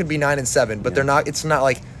also could be 9-7. But they're not. It's not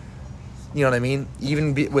like, you know what I mean.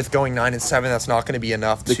 Even with going 9-7, that's not going to be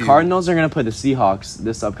enough. The Cardinals are going to play the Seahawks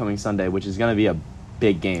this upcoming Sunday, which is going to be a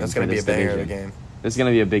big game. That's going to be a banger game. It's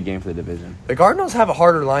going to be a big game for the division. The Cardinals have a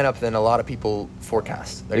harder lineup than a lot of people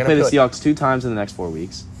forecast. They play the Seahawks 2 times in the next 4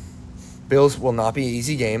 weeks. Bills will not be an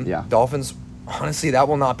easy game. Yeah. Dolphins, honestly, that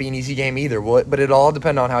will not be an easy game either. But it'll all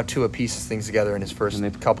depend on how Tua pieces things together in his first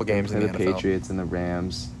couple games in the NFL. The Patriots and the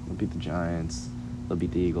Rams. They'll beat the Giants. They'll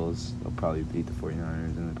beat the Eagles. They'll probably beat the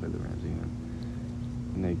 49ers, and they play the Rams again.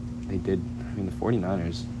 And they did. I mean, the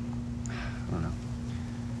 49ers,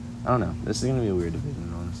 I don't know. This is going to be a weird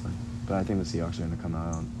division, honestly. But I think the Seahawks are going to come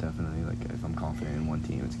out, definitely. Like, if I'm confident in one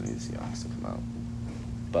team, it's going to be the Seahawks to come out.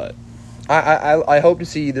 But I hope to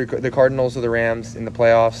see either the Cardinals or the Rams in the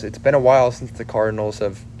playoffs. It's been a while since the Cardinals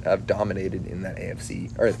have dominated in that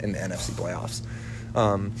AFC or in the NFC playoffs.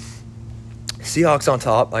 Seahawks on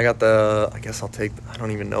top. I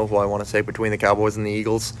don't even know who I want to take between the Cowboys and the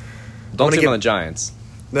Eagles. don't sleep on the Giants.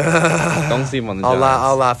 Don't sleep on the Giants.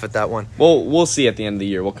 I'll laugh at that one. Well, we'll see at the end of the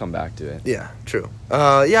year. We'll come back to it. Yeah, true.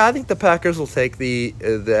 I think the Packers will take the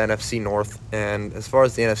NFC North, and as far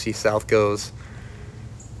as the NFC South goes,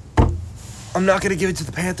 I'm not going to give it to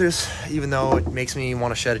the Panthers, even though it makes me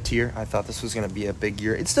want to shed a tear. I thought this was going to be a big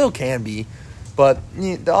year. It still can be, but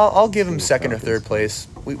I'll give them second or third place.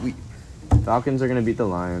 We Falcons are going to beat the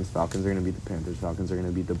Lions. Falcons are going to beat the Panthers. Falcons are going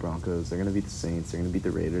to beat the Broncos. They're going to beat the Saints. They're going to beat the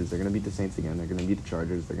Raiders. They're going to beat the Saints again. They're going to beat the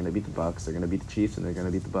Chargers. They're going to beat the Bucks. They're going to beat the Chiefs, and they're going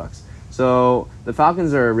to beat the Bucks. So the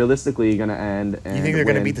Falcons are realistically going to end. And you think they're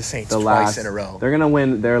going to beat the Saints twice in a row? They're going to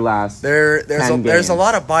win their last. There's a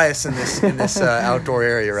lot of bias in this outdoor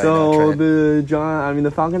area right now. So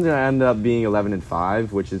the Falcons are going to end up being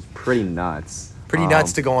 11-5, which is pretty nuts. Pretty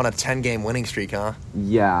nuts to go on a 10-game winning streak, huh?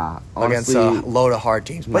 Yeah, honestly, against a load of hard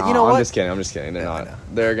teams. But you know what? I'm just kidding. They're not.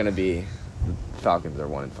 They're going to be. The Falcons are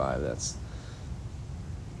 1-5. That's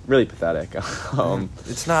really pathetic.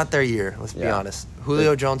 It's not their year. Let's be honest.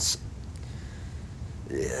 Julio Jones.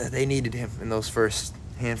 They needed him in those first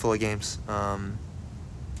handful of games.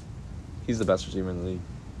 He's the best receiver in the league.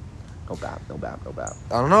 No bap.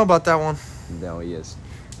 I don't know about that one. No, he is.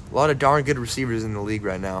 A lot of darn good receivers in the league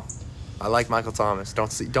right now. I like Michael Thomas.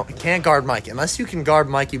 Can't guard Mike. Unless you can guard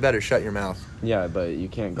Mike, you better shut your mouth. Yeah, but you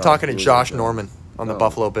can't guard. I'm talking to Josh Norman on the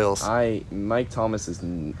Buffalo Bills. Mike Thomas is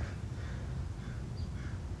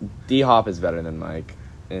D-Hop is better than Mike,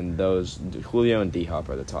 and Julio and D-Hop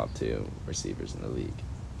are the top two receivers in the league.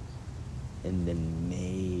 And then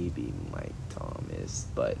maybe Mike Thomas,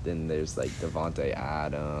 but then there's like Devontae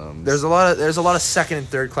Adams. There's a lot of second and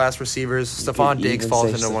third class receivers. Stephon Diggs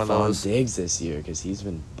falls into one of those. Stephon Diggs this year because he's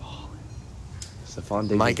been balling. Stephon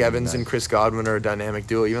Diggs. Mike Evans and Chris Godwin are a dynamic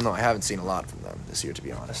duo, even though I haven't seen a lot from them this year, to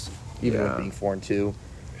be honest. Even with being 4-2.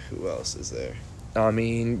 Who else is there? I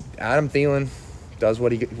mean, Adam Thielen does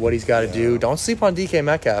what he's got to do. Don't sleep on DK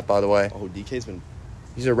Metcalf, by the way. Oh, DK's been.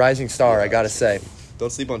 He's a rising star, I gotta say.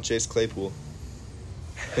 Don't sleep on Chase Claypool.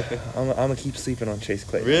 I'm gonna keep sleeping on Chase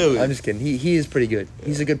Claypool. Really? I'm just kidding. He is pretty good. Yeah.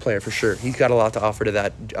 He's a good player for sure. He's got a lot to offer to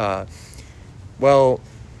that.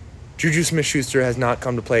 Juju Smith-Schuster has not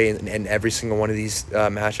come to play in every single one of these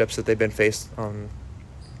matchups that they've been faced on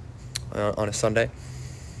a Sunday,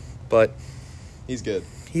 but he's good.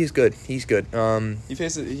 He's good. He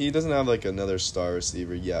doesn't have like another star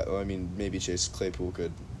receiver yet. Well, I mean, maybe Chase Claypool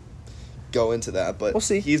could go into that, but we'll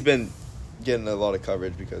see. He's been getting a lot of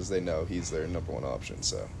coverage because they know he's their number one option.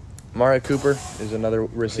 So, Amari Cooper is another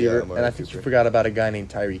receiver, and I think you forgot about a guy named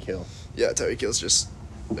Tyreek Hill. Yeah, Tyreek Hill's just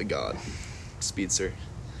a god, speedster.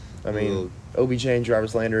 I mean, OBJ and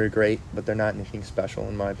Jarvis Landry are great, but they're not anything special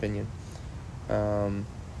in my opinion.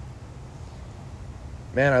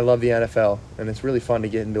 Man, I love the NFL, and it's really fun to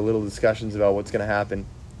get into little discussions about what's going to happen.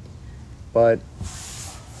 But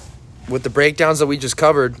with the breakdowns that we just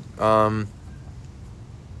covered,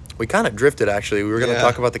 we kind of drifted, actually. We were going to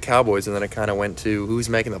talk about the Cowboys, and then it kind of went to who's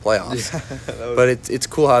making the playoffs. Yeah, but it's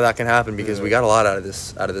cool how that can happen because we got a lot out of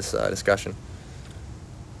this discussion.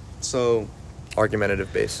 So,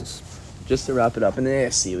 argumentative basis. Just to wrap it up, in the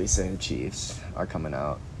AFC, we say the Chiefs are coming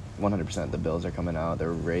out. 100%. The Bills are coming out. The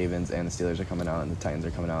Ravens and the Steelers are coming out, and the Titans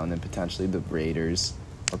are coming out, and then potentially the Raiders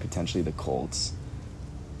or potentially the Colts.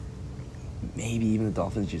 Maybe even the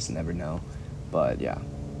Dolphins. You just never know. But yeah,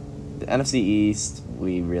 the NFC East,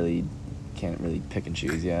 we really can't really pick and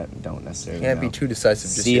choose yet. We don't necessarily. Can't be too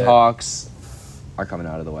decisive. Just Seahawks are coming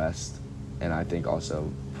out of the West, and I think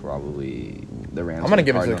also probably the Rams. I'm gonna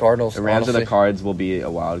give it to the Cardinals. The Rams or the Cards will be a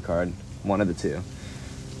wild card. One of the two.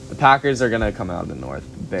 The Packers are going to come out of the North.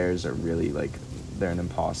 The Bears are really, they're an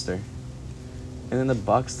imposter. And then the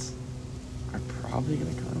Bucks are probably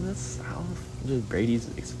going to come out of the South. Just Brady's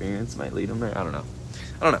experience might lead them there. I don't know.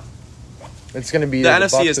 It's going to be... The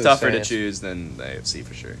NFC is tougher to choose than the AFC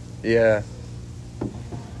for sure. Yeah.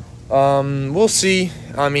 We'll see.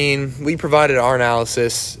 I mean, we provided our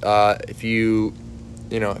analysis. If you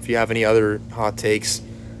have any other hot takes,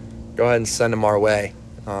 go ahead and send them our way.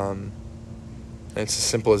 It's as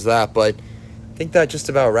simple as that, but I think that just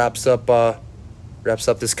about wraps up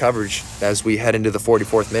this coverage as we head into the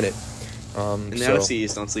 44th minute. In the NFC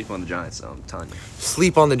East, don't sleep on the Giants, so I'm telling you.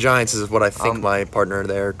 Sleep on the Giants is what I think my partner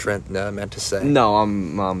there, Trent, meant to say. No,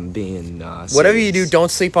 I'm being serious. Whatever you do,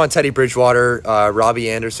 don't sleep on Teddy Bridgewater,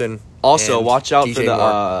 Robbie Anderson. Also, watch out DJ for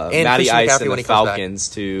the Matty Christian Ice McCaffrey and when the he comes back. Falcons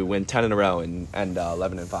to win 10 in a row and 11-5 at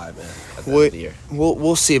the end of the year.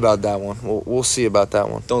 We'll see about that one. We'll see about that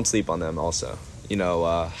one. Don't sleep on them also.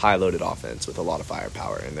 High-loaded offense with a lot of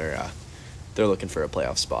firepower, and they're looking for a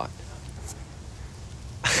playoff spot.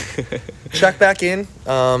 Check back in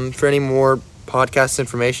for any more podcast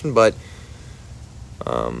information, but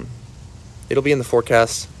it'll be in the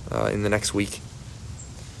forecast in the next week.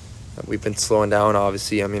 We've been slowing down,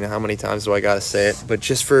 obviously. I mean, how many times do I gotta say it? But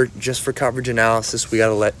just for coverage analysis, we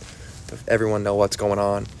gotta let everyone know what's going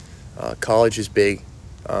on. College is big.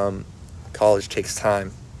 college takes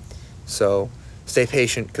time. So stay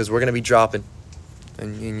patient because we're going to be dropping.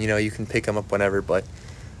 And, you can pick them up whenever. But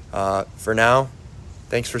for now,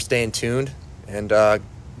 thanks for staying tuned. And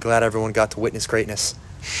glad everyone got to witness greatness.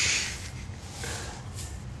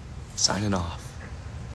 Signing off.